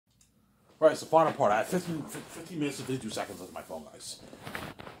Right, so final part. I have 15 minutes and 52 seconds left on my phone, guys.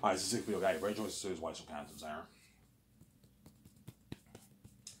 Alright, it's a sick video, guy. Ray Joyce Series White from Canada, Sarah.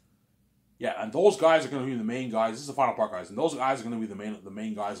 Yeah, and those guys are going to be the main guys. This is the final part, guys. And those guys are going to be the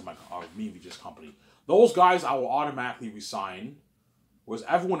main guys of my me and VJ's company. Those guys I will automatically resign, whereas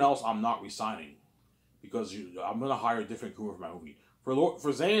everyone else I'm not resigning because I'm going to hire a different crewman for my movie. For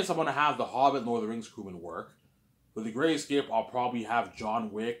Zanus, I'm going to have the Hobbit, Lord of the Rings crewman work. For the Great Escape, I'll probably have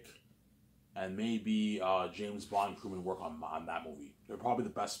John Wick and maybe James Bond crewman work on that movie. They're probably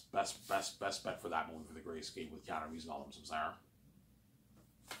the best bet for that movie for the Great Escape with Keanu Reeves and all them, some Sarah.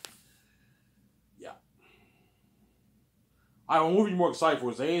 Yeah. I'm moving more excited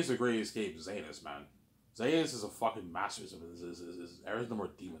for Zanus the Great Escape. Zanus, man. Zanus is a fucking master. Everything more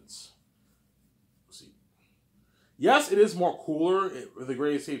demons. Let's see. Yes, it is more cooler with the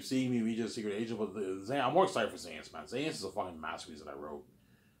Great Escape seeing me reach a secret agent, but I'm more excited for Zanus, man. Zanus is a fucking masterpiece that I wrote.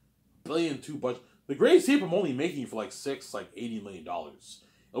 $1.2 billion budget. The Great Escape I'm only making for like $80 million.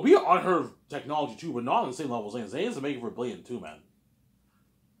 It'll be unheard of technology too, but not on the same level as Zanus. Zanus is making for $1.2 billion, man.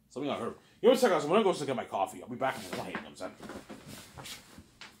 Something unheard of. You know what, guys? I'm gonna go get my coffee. I'll be back in a minute. I'm saying.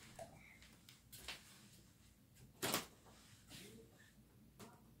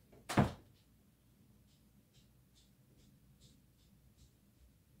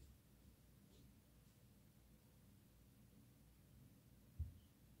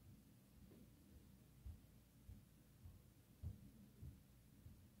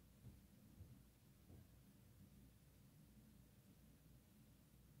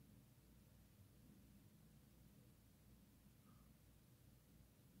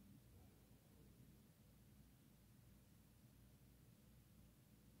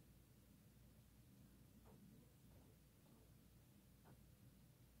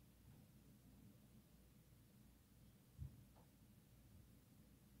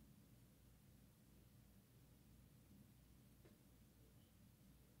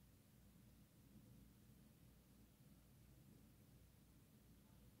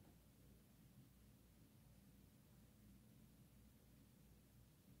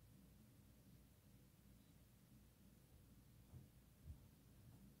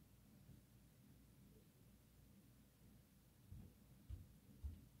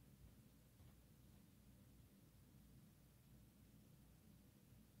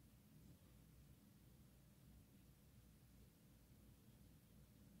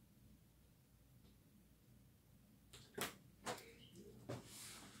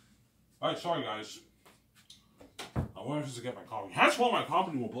 Alright, sorry guys. I wanted just to get my coffee. That's why my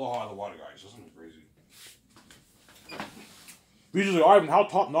company will blow out of the water, guys. This is crazy. Usually, Ivan, how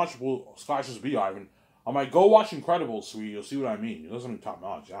top notch will Slashes be, Ivan? I might go watch Incredibles, so you'll see what I mean. It doesn't mean top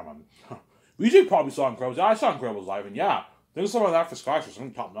notch, yeah, man. VJ probably saw Incredibles. Yeah, I saw Incredibles, Ivan, yeah. Think of something like that for Slashes,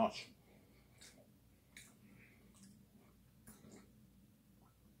 something top notch.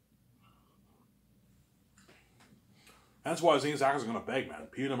 That's why Zane's actors are gonna beg, man.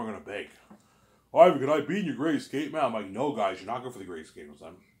 Pete and them are gonna beg. Ivan, can I be in your Great Escape, man? I'm like, no, guys, you're not good for the Great Escape,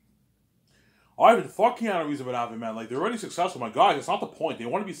 son. Ivan, fuck Keanu Reeves about Ivan, man. Like, they're already successful, my guys. It's not the point. They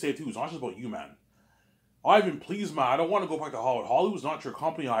want to be saved too. It's not just about you, man. Ivan, please, man. I don't want to go back to Hollywood. Hollywood's not your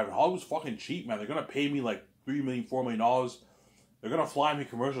company, Ivan. Hollywood's fucking cheap, man. They're gonna pay me like $3 million, $4 million. They're gonna fly me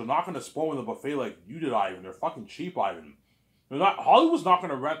commercials. They're not gonna spoil me the buffet like you did, Ivan. They're fucking cheap, Ivan. They're not. Hollywood's not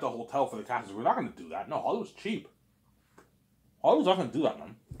gonna rent the hotel for the cast. We're not gonna do that. No, Hollywood's cheap. Hollywood's not gonna do that,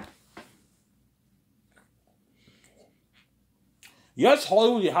 man. Yes,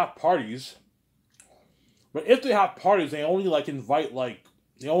 Hollywood, you have parties, but if they have parties, they only invite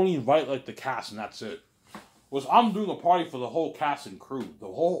the cast, and that's it. Whereas I'm doing a party for the whole cast and crew, the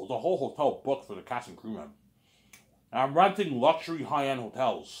whole hotel booked for the cast and crew, man. And I'm renting luxury high-end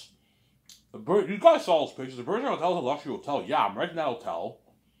hotels. You guys saw those pictures. The Virgin Hotel is a luxury hotel. Yeah, I'm renting that hotel.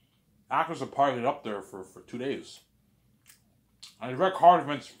 Actors are partying up there for 2 days. And the Red Card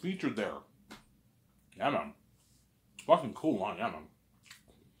event's featured there. Yeah, man. Fucking cool, man. Yeah, man.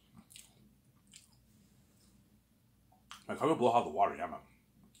 Like, how do you blow out the water? Yeah, man.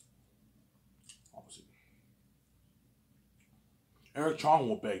 Obviously. Eric Chong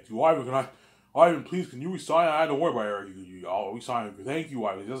will beg you. Ivan, please, can you resign? I don't worry about Eric. I'll resign. Thank you,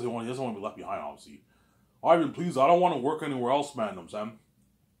 Ivan. He doesn't want to be left behind, obviously. Ivan, please, I don't want to work anywhere else, man. I'm saying.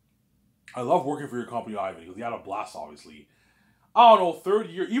 I love working for your company, Ivan, because he had a blast, obviously. I don't know, third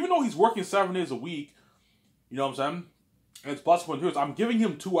year, even though he's working 7 days a week, you know what I'm saying? And it's plus 1 years. I'm giving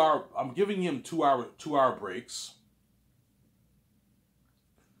him 2 hour breaks.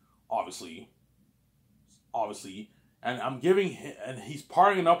 Obviously. And I'm giving him, and he's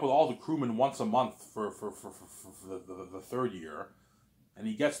partying up with all the crewmen once a month for the 3rd year. and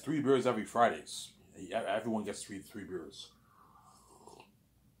he gets 3 beers every Fridays. Everyone gets three beers.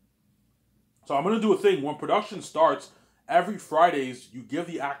 So I'm gonna do a thing when production starts. Every Fridays, you give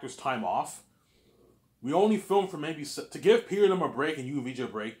the actors time off. We only film for maybe to give Peter and them a break and you and VJ a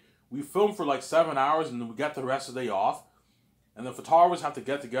break. We film for like 7 hours and then we get the rest of the day off. And the photographers have to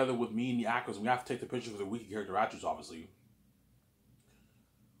get together with me and the actors, and we have to take the pictures for the weekly character actors, obviously.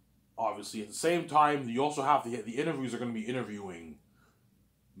 At the same time, you also have the interviews are going to be interviewing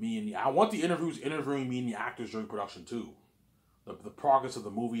me and I want the interviews interviewing me and the actors during production too. The progress of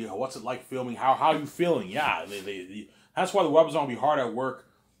the movie, what's it like filming, how are you feeling? Yeah, that's why the web is going to be hard at work.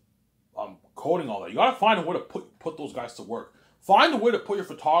 Coding all that. You got to find a way to put those guys to work. Find a way to put your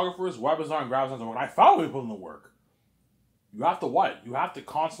photographers, web design, graphic designers to work. I found a way to put them to work. You have to what? You have to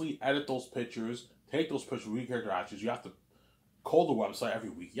constantly edit those pictures, take those pictures, weekly character actors. You have to code the website every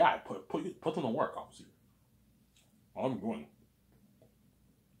week. Yeah, put them to work, obviously. All I'm doing.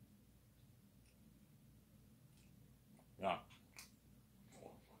 Yeah.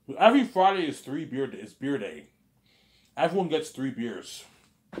 Every Friday is beer day. Everyone gets 3 beers.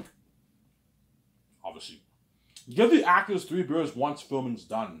 Obviously. Give the actors 3 beers once filming's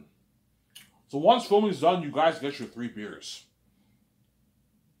done. So once filming's done, you guys get your 3 beers.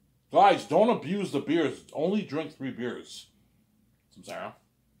 Guys, don't abuse the beers. Only drink 3 beers. I'm sorry.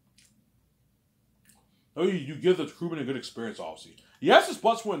 Oh, you give the crewman a good experience, obviously. Yes, it's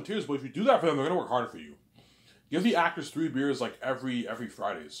blood, sweat, and tears, but if you do that for them, they're going to work harder for you. Give the actors 3 beers like every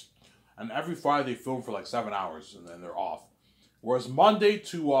Fridays. And every Friday they film for like 7 hours, and then they're off. Whereas Monday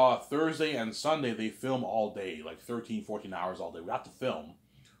to Thursday and Sunday, they film all day, like 13, 14 hours all day. We have to film.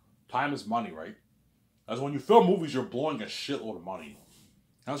 Time is money, right? As when you film movies, you're blowing a shitload of money.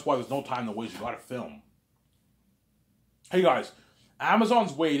 That's why there's no time to waste. You gotta film. Hey guys,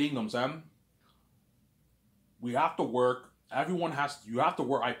 Amazon's waiting, you know what I'm saying? We have to work. You have to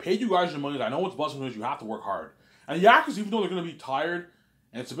work. I paid you guys your money. I know it's busting news. You have to work hard. And the actors, even though they're gonna be tired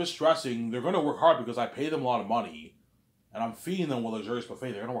and it's a bit stressing, they're gonna work hard because I pay them a lot of money. And I'm feeding them with a luxurious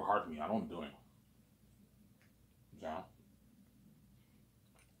buffet. They're gonna work hard for me. I know what I'm doing. Yeah.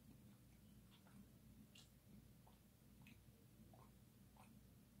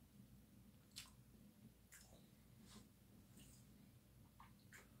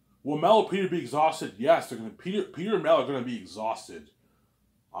 Will Mel or Peter be exhausted? Yes, they're gonna. Peter and Mel are gonna be exhausted.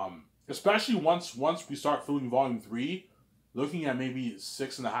 Especially once we start filming Volume 3, looking at maybe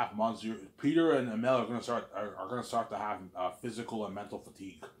 6.5 months. Peter and Mel are gonna start to have physical and mental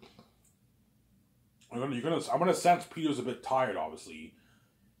fatigue. I'm gonna sense Peter's a bit tired, obviously.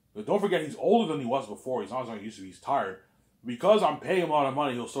 But don't forget, he's older than he was before. He's not as young as he used to be. He's tired. Because I'm paying him a lot of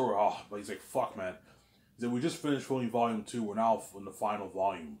money, he'll still but he's like, fuck, man. He said, we just finished filming Volume 2. We're now in the final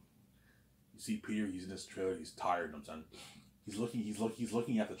volume. You see Peter, he's in this trailer, he's tired, I'm saying. He's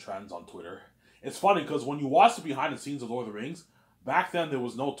looking at the trends on Twitter. It's funny because when you watch the behind the scenes of Lord of the Rings, back then there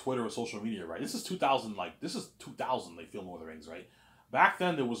was no Twitter or social media, right? This is 2000 they filmed Lord of the Rings, right? Back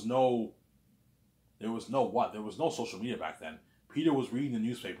then there was no social media back then. Peter was reading the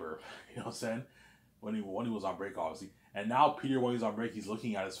newspaper, you know what I'm saying? When he was on break, obviously. And now Peter, when he's on break, he's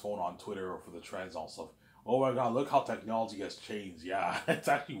looking at his phone on Twitter or for the trends and stuff. Oh my god, look how technology has changed. Yeah, it's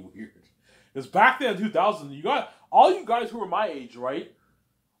actually weird. Because back then in 2000, you got all you guys who were my age, right?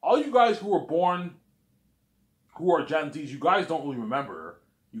 All you guys who were born, who are Gen Zs, you guys don't really remember.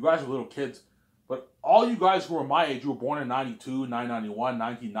 You guys were little kids. But all you guys who are my age, who were born in 92, 991,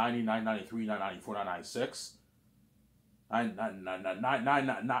 1990, 993, 994, 996,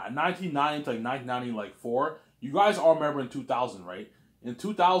 1990 to like 1994, you guys all remember in 2000, right? In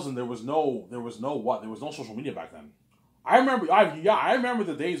 2000, there was no social media back then. I remember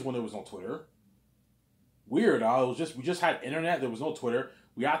the days when there was no Twitter. Weird, we just had internet. There was no Twitter.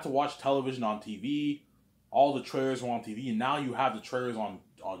 We had to watch television on TV. All the trailers were on TV, and now you have the trailers on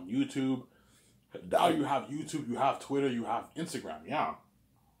YouTube. Now you have YouTube, you have Twitter, you have Instagram. Yeah.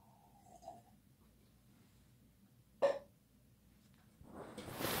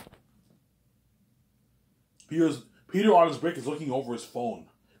 Peter on his break is looking over his phone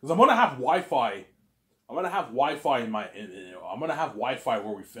because I'm gonna have Wi-Fi. I'm gonna have Wi-Fi I'm gonna have Wi-Fi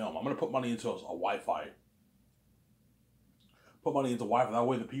where we film. I'm gonna put money into a Wi-Fi. Put money into Wi-Fi. That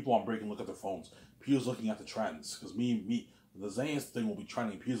way, the people on break can look at their phones. Peter's looking at the trends because the Zane's thing will be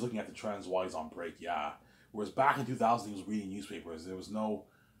trending. Peter's looking at the trends while he's on break. Yeah. Whereas back in 2000, he was reading newspapers.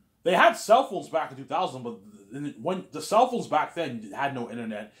 They had cell phones back in 2000, but when the cell phones back then had no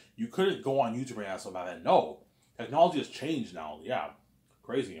internet, you couldn't go on YouTube and stuff like that. No, technology has changed now. Yeah,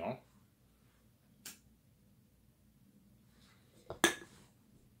 crazy, you know.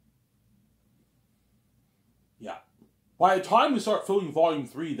 Yeah, By the time we start filming Volume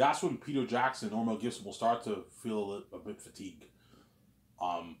 3, that's when Peter Jackson or Mel Gibson will start to feel a bit fatigued.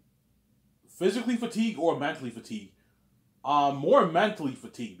 Physically fatigued or mentally fatigued. More mentally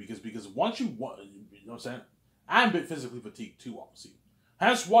fatigued because once you know what I'm saying, and a bit physically fatigued too, obviously.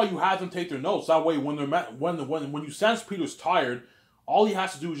 Hence why you have them take their notes. That way, when you sense Peter's tired, all he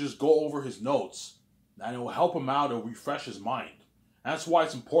has to do is just go over his notes, and it will help him out or refresh his mind. And that's why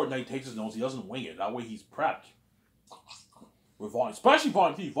it's important that he takes his notes. He doesn't wing it. That way, he's prepped. With especially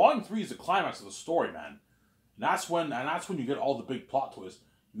Volume 3. Volume 3 is the climax of the story, man. And that's when you get all the big plot twists.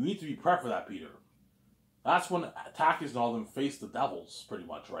 You need to be prepped for that, Peter. That's when Takis and all them face the devils, pretty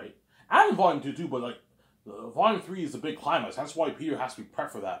much, right? And in Volume 2 too, but like Volume 3 is the big climax. That's why Peter has to be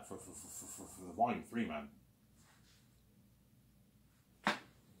prepped for that for the Volume 3, man.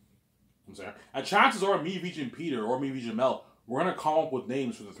 I'm saying, and chances are me, Vijay, and Peter, or me, Vijay, and Mel, we're gonna come up with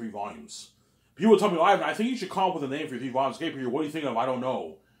names for the 3 volumes. People tell me, Ivan, I think you should come up with a name for your 3 volumes. Okay, Peter, what do you think of? I don't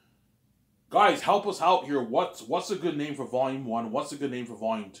know. Guys, help us out here. What's a good name for Volume 1? What's a good name for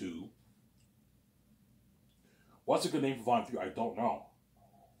Volume 2? What's a good name for Volume 3? I don't know.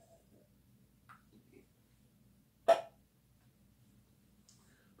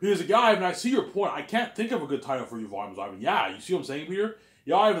 Because, yeah, Ivan, I see your point. I can't think of a good title for your volumes, Ivan. Yeah, you see what I'm saying, Peter?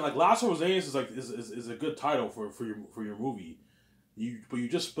 Yeah, Ivan, like Last of Us is a good title for your movie. But you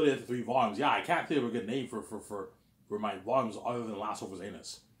just split it into 3 volumes. Yeah, I can't think of a good name for my volumes other than Last of Us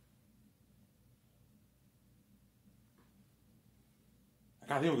Anus. I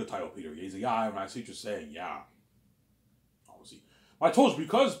can't think of a good title, Peter. He's like, yeah, Ivan, I see what you're saying. Yeah. Obviously. I told you,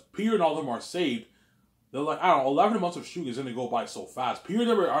 because Peter and all of them are saved, they're like, I don't know, 11 months of shooting is going to go by so fast. Peter and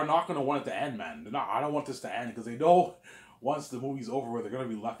them are not going to want it to end, man. They're not. I don't want this to end because they know once the movie's over, they're going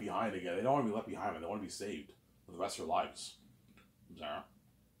to be left behind again. They don't want to be left behind, man. They want to be saved for the rest of their lives. Sarah.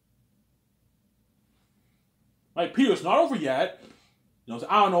 Like, Peter, it's not over yet. You know,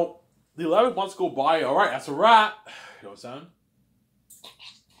 I don't know. The 11 months go by. All right, that's a wrap. You know what I'm saying?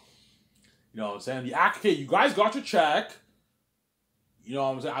 You know what I'm saying? The act, okay, you guys got your check. You know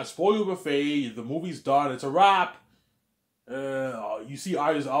what I'm saying? I spoiled you a buffet. The movie's done. It's a wrap. You see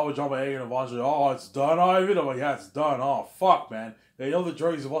Ivan's always jumping egg and Avon's like, oh, it's done, Ivan? I'm like, yeah, it's done. Oh, fuck, man. They know the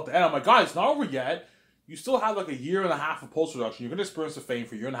journey's about to end. I'm like, guys, it's not over yet. You still have like a year and a half of post-production. You're going to experience the fame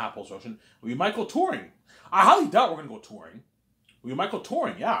for a year and a half post-production. We might go touring. I highly doubt we're going to go touring. We might go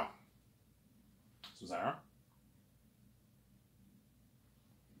touring, yeah. So, Sarah.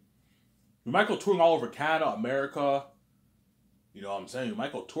 We might go touring all over Canada, America. You know what I'm saying? We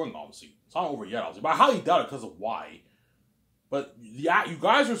might go touring, obviously. It's not over yet, obviously. But I highly doubt it because of why. But yeah, you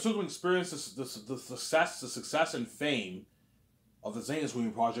guys are still going to experience the success and fame of the Zane's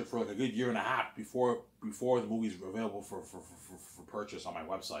movie project for like a good year and a half before the movie's available for purchase on my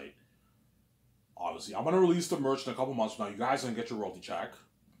website. Obviously, I'm going to release the merch in a couple months from now. You guys are going to get your royalty check.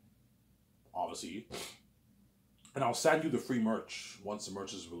 Obviously. And I'll send you the free merch once the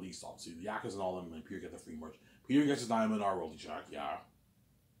merch is released, obviously. The Yakas and all them, and Peter get the free merch. Peter gets his $9 million royalty check, yeah.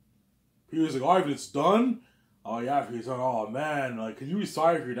 Peter's like, Ivan, it's done? Oh, yeah, Peter's like, oh, man, like, can you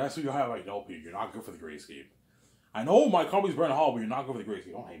resign for your next week? I'm like, no, Peter, you're not good for the Great Escape. I know my company's Brandon Hall, but you're not good for the Great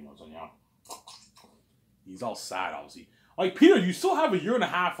Escape. Don't hate me on something, yeah. He's all sad, obviously. Like, Peter, you still have a year and a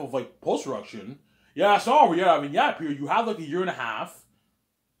half of, like, post-production. Yeah, it's not over yet. I mean, yeah, Peter, you have, like, a year and a half.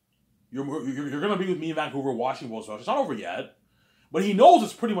 You're going to be with me in Vancouver watching post-production. It's not over yet. But he knows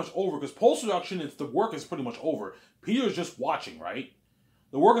it's pretty much over because post-production, the work is pretty much over. Peter's just watching, right?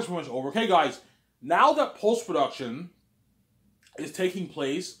 The work is pretty much over. Okay, guys, now that post-production is taking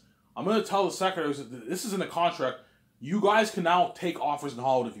place, I'm going to tell the secretaries, this is in the contract, you guys can now take offers in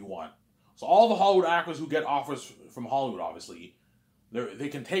Hollywood if you want. So all the Hollywood actors who get offers from Hollywood, obviously, they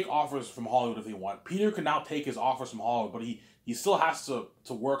can take offers from Hollywood if they want. Peter can now take his offers from Hollywood, but he still has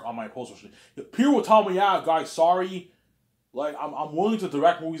to work on my post-production. Peter will tell me, yeah, guys, sorry, like, I'm willing to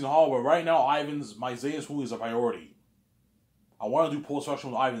direct movies in Hollywood, but right now, my Zane's movie is a priority. I want to do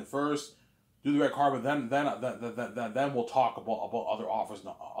post-production with Ivan first, do the red carpet, then we'll talk about other offers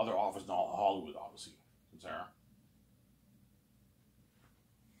in Hollywood, obviously. Sarah.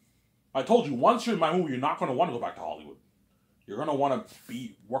 I told you, once you're in my movie, you're not going to want to go back to Hollywood. You're going to want to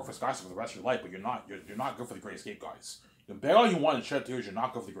work for Skyscraper for the rest of your life, but you're not good for the Great Escape, guys. You can bet all you want and shed tears, you're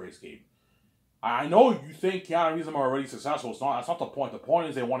not good for the Great Escape. I know you think Keanu Reeves are already successful. That's not the point. The point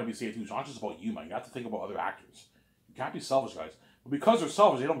is they want to be saved too. It's not just about you, man. You have to think about other actors. You can't be selfish, guys. But because they're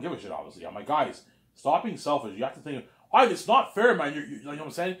selfish, they don't give a shit, obviously. I'm like, guys, stop being selfish. You have to think, it's not fair, man. You know what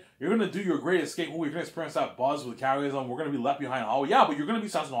I'm saying? You're going to do your Great Escape movie. You're going to experience that buzz with Keanu Reeves. We're going to be left behind. Oh, yeah, but you're going to be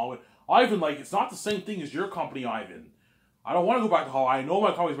successful in Hollywood. Ivan, like, it's not the same thing as your company, Ivan. I don't want to go back to Hollywood. I know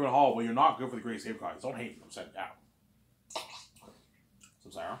my company's been in Hollywood, but you're not good for the Great Escape, guys. Don't hate me. I'm saying, yeah.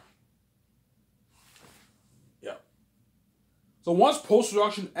 Sarah. Yeah. So once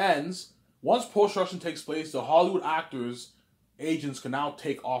post-production ends, once post-production takes place, the Hollywood actors, agents can now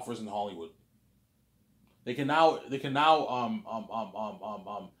take offers in Hollywood. They can now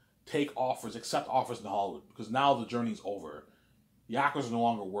take offers, accept offers in Hollywood, because now the journey's over. The actors are no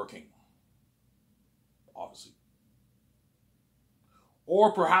longer working, obviously.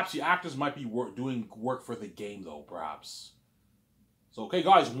 Or perhaps the actors might be doing work for the game, though, perhaps. So, okay,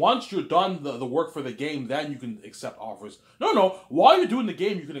 guys, once you're done the work for the game, then you can accept offers. No, while you're doing the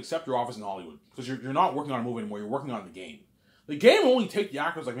game, you can accept your offers in Hollywood. Because you're not working on a movie anymore, you're working on the game. The game will only take the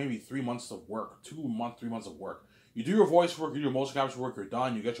actors like maybe 3 months of work, 3 months of work. You do your voice work, you do your motion capture work, you're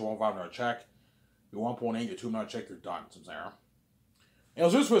done, you get your $1.5 check, your 1.8, your $2 check, you're done. And it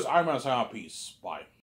was this was Iron Man sign out. Peace. Bye.